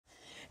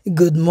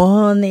Good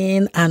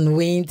morning and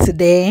win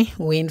today,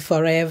 win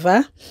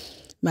forever.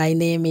 My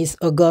name is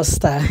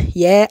Augusta.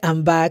 Yeah,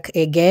 I'm back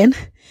again.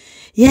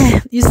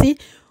 Yeah, you see,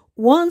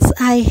 once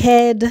I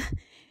heard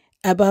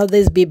about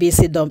this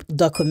BBC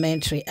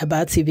documentary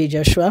about TB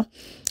Joshua,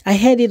 I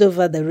heard it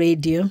over the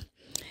radio.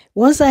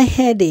 Once I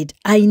heard it,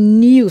 I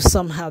knew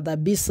somehow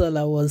that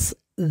Bisola was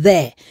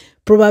there,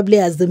 probably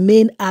as the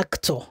main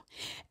actor.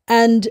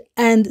 And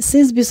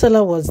since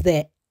Bisola was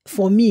there,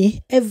 for me,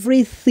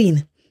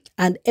 everything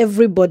and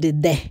everybody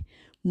there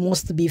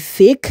must be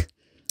fake,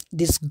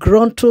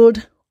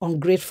 disgruntled,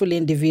 ungrateful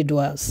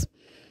individuals.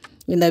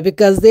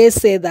 Because they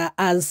say that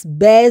as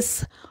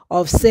birds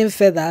of same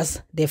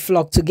feathers, they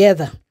flock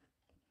together.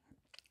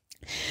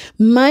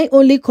 My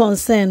only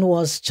concern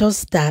was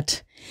just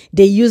that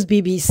they use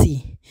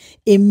BBC,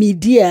 a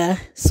media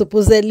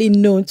supposedly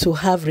known to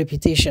have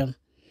reputation.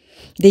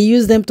 They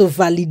use them to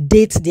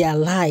validate their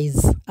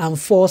lies and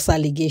false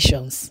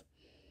allegations.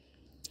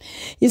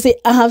 You see,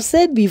 I have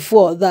said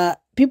before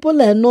that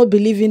people are not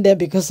believing them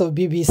because of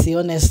BBC,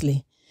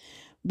 honestly.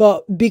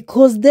 But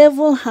because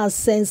devil has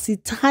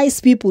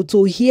sensitized people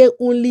to hear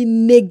only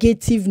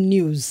negative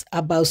news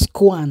about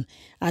SCOAN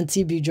and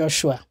TB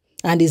Joshua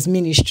and his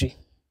ministry.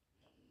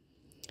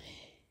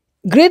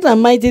 Great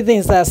and mighty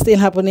things are still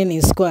happening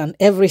in SCOAN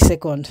every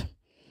second.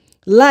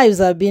 Lives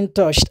are being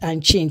touched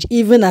and changed,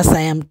 even as I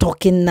am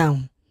talking now.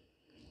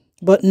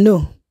 But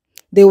no,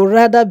 they would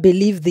rather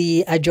believe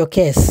the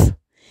Ajokes,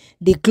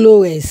 the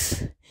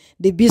Chloes,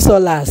 the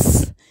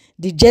Bisolas,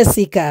 the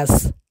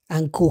Jessicas,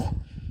 and co.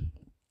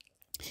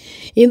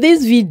 In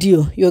this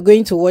video you're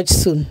going to watch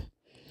soon,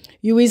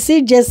 you will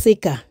see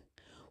Jessica,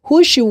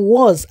 who she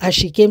was as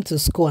she came to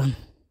SCOAN.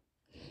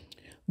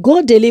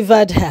 God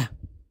delivered her.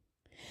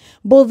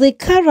 But the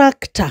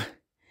character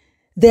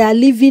they are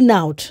living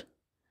out,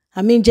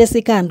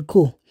 Jessica and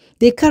co,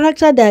 the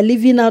character they are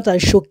living out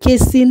and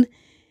showcasing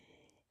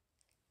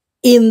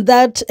in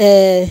that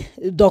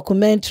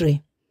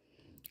documentary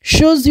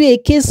shows you a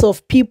case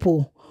of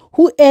people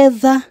who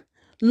either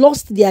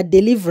lost their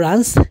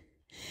deliverance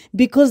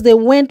because they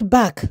went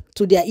back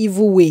to their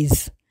evil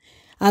ways,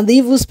 and the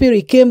evil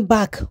spirit came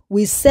back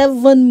with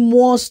 7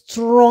 more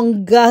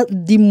stronger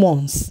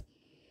demons,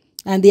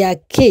 and their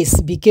case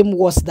became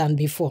worse than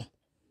before.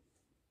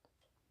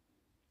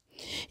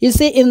 You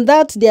see, in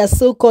that their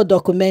so-called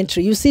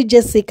documentary, you see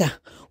Jessica,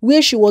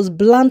 where she was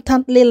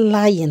blatantly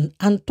lying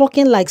and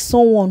talking like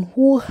someone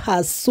who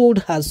has sold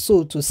her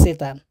soul to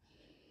Satan.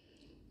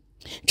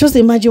 Just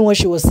imagine what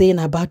she was saying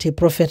about a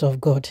prophet of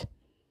God.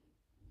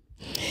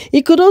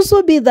 It could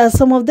also be that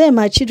some of them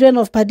are children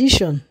of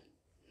perdition,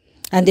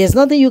 and there's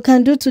nothing you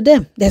can do to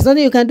them. There's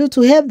nothing you can do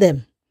to help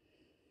them.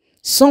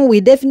 Some will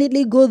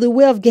definitely go the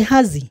way of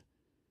Gehazi.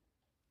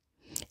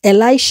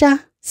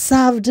 Elisha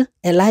served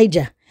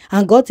Elijah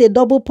and got a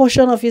double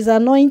portion of his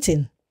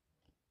anointing.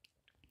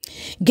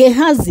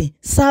 Gehazi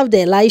served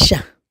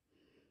Elisha,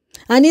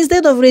 and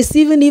instead of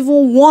receiving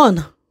even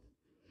one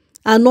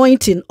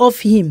anointing of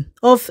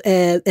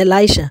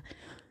Elisha,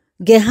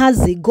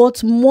 Gehazi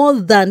got more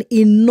than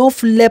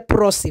enough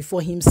leprosy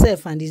for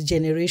himself and his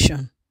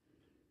generation.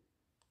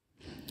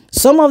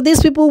 Some of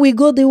these people will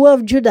go the way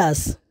of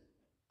Judas.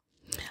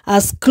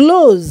 As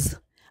close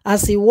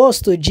as he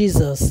was to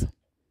Jesus,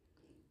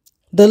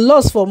 the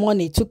lust for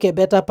money took a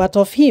better part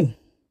of him.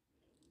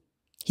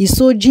 He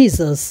saw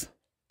Jesus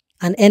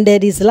and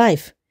ended his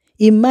life.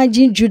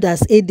 Imagine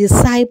Judas, a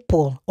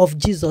disciple of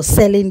Jesus,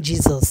 selling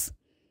Jesus.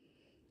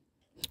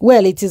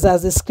 Well, it is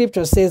as the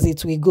scripture says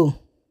it will go.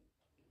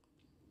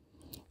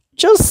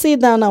 Just sit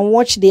down and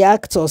watch the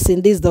actors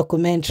in this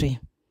documentary,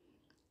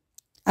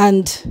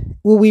 and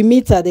we will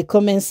meet at the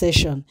comment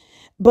section.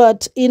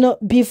 But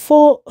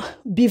before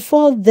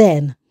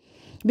then,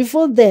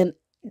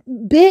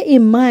 bear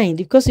in mind,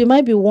 because you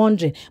might be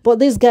wondering, but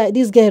this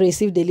guy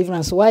received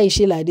deliverance. Why is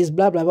she like this?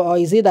 Blah blah blah. Or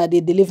is it that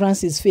the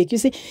deliverance is fake? You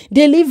see,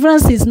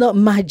 deliverance is not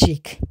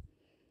magic.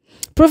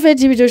 Prophet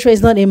TB Joshua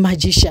is not a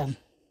magician.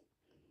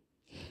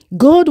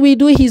 God will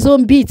do his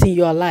own bit in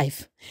your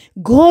life.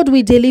 God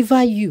will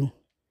deliver you.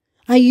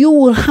 And you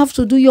will have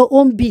to do your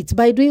own bit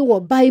by doing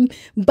what?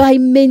 By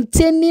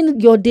maintaining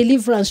your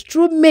deliverance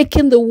through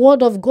making the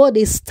word of God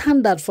a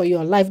standard for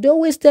your life. They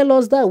always tell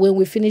us that when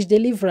we finish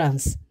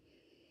deliverance.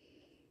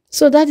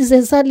 So that is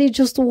exactly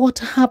just what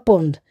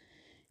happened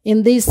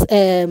in this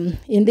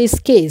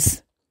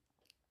case.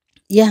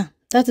 Yeah,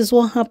 that is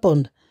what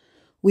happened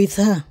with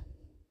her.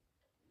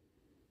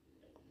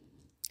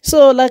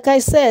 So like I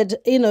said,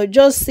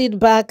 just sit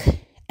back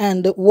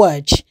and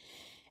watch.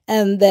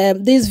 And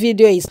this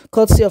video is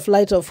courtesy of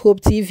Light of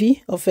Hope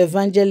TV of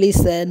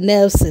Evangelist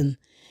Nelson.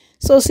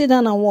 So sit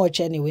down and watch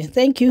anyway.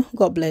 Thank you.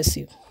 God bless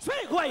you. Speak.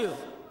 Who are you?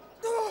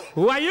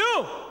 Who are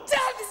you?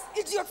 Tell this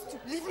idiot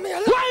to leave me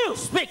alone. Who are you?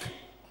 Speak.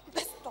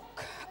 Let's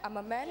talk. I'm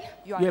a man.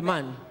 You're a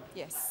man.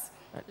 Yes.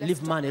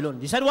 Leave man alone.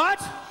 You said what?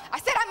 I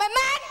said I'm a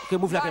man. Okay,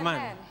 move like a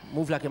man.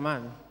 Move like a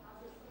man.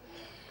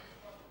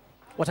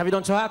 What have you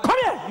done to her? Come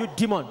here, you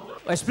demon.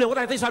 Explain what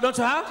are the things you have done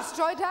to her?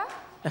 Destroyed her.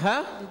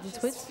 Uh-huh. Les She's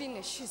détruite.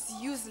 finished. She's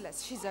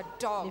useless. She's a Elle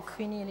dog. est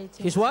finie, elle est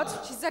He's what?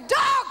 She's a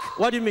dog.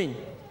 What do you mean?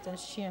 C'est un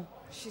chien.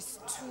 She's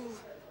too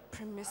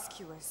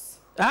promiscuous.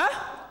 Huh?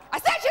 I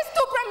said she's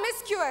too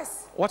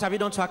promiscuous. What have you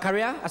done to her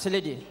career as a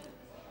lady?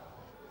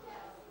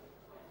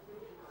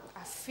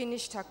 I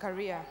finished her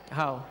career.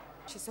 How?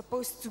 She's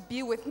supposed to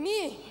be with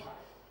me.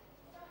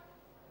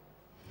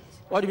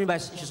 What do you mean by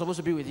she's supposed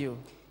to be with you?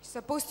 She's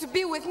supposed to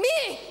be with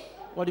me.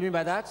 What do you mean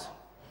by that?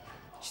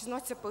 She's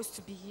not supposed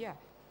to be here.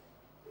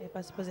 Elle n'est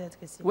pas supposée être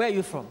ici. Where are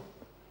you from?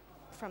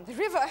 From the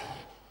river.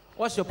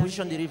 What's your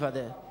position on the river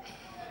there?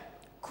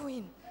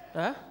 Queen.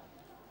 Huh?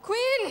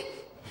 Queen.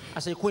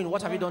 As a queen,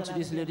 what have you done to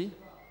this lady?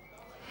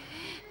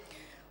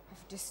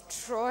 I've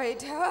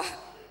destroyed her.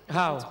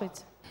 How?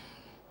 Détruite.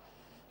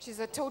 She's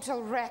a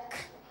total wreck.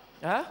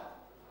 Huh?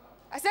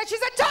 I said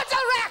she's a total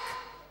wreck.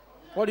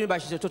 What do you mean by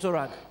she's a total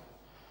rag?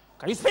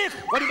 Can you speak?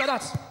 What do you mean by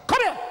that?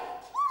 Come here!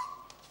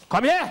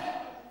 Come here!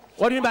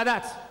 What do you mean by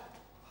that?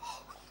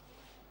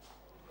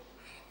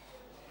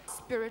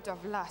 Spirit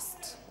of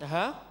lust.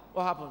 Uh-huh.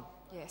 What happened?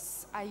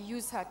 Yes, I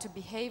use her to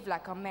behave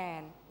like a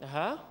man.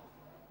 Uh-huh.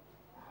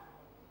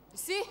 You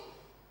see?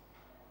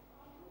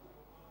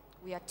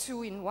 We are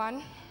two in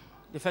one.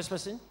 The first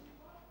person?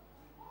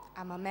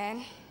 I'm a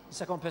man. The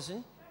second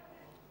person?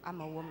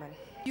 I'm a woman.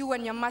 You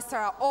and your master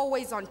are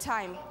always on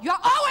time. You are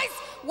always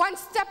one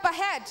step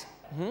ahead.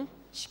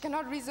 She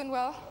cannot reason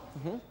well.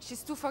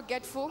 She's too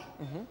forgetful.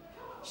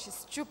 She's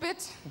stupid.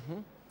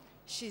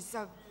 She's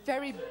a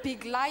very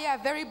big liar,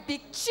 a very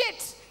big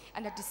cheat,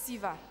 and a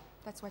deceiver.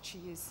 That's what she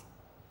is.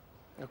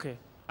 Okay.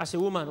 As a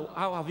woman,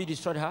 how have you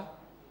destroyed her?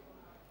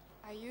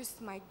 I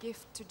used my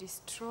gift to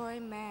destroy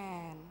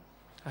man.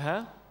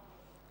 Uh-huh.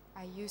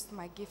 I used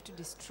my gift to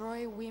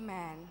destroy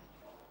women.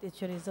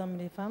 Détruire les hommes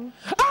et les femmes.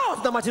 Out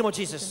of the mighty name of Un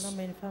Jesus. homme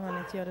et une femme à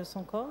l'intérieur de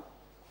son corps.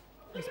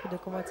 L'esprit de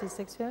convoitise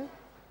sexuelle.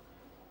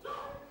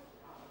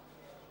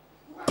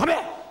 Come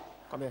here.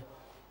 Come here.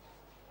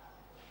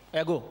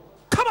 There you go.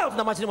 Come out of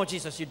the mighty name of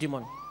Jesus, you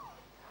demon.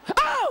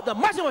 Out of the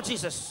mighty name of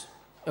Jesus.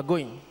 You're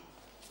going.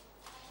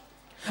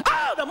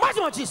 Out of the mighty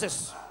name of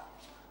Jesus.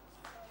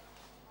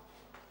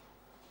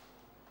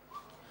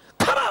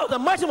 Come out of the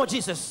mighty name of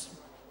Jesus.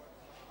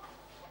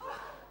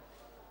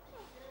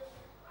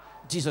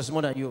 Jesus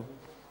more than you.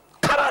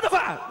 Come out of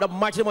her. The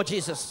mighty name of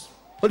Jesus.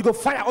 Holy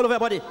Ghost, fire all over your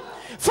body.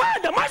 Fire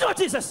the mighty name of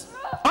Jesus.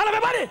 All over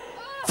your body.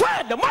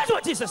 Fire the mighty name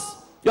of Jesus.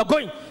 You're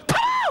going. Come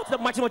out the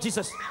mighty name of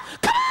Jesus.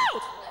 Come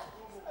out.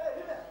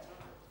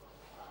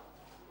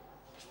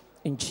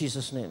 In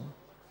Jesus' name.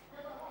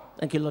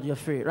 Thank you, Lord. You're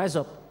free. Rise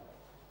up.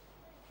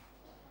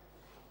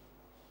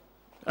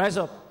 Rise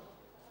up.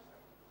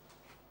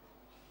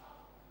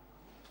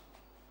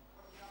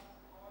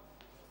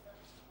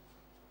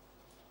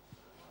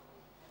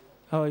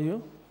 How are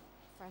you?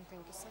 Fine,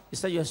 thank you, sir. You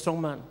said you're a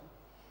strong man.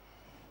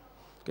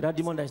 Okay, that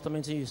demon that is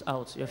tormenting you is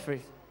out. You're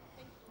free.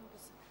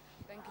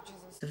 Thank you,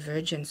 Jesus. The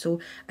virgin. So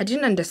I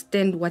didn't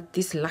understand what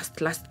this last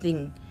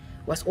thing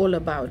was all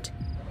about.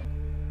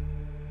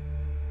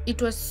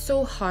 It was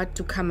so hard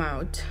to come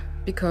out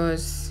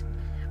because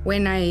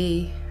when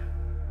I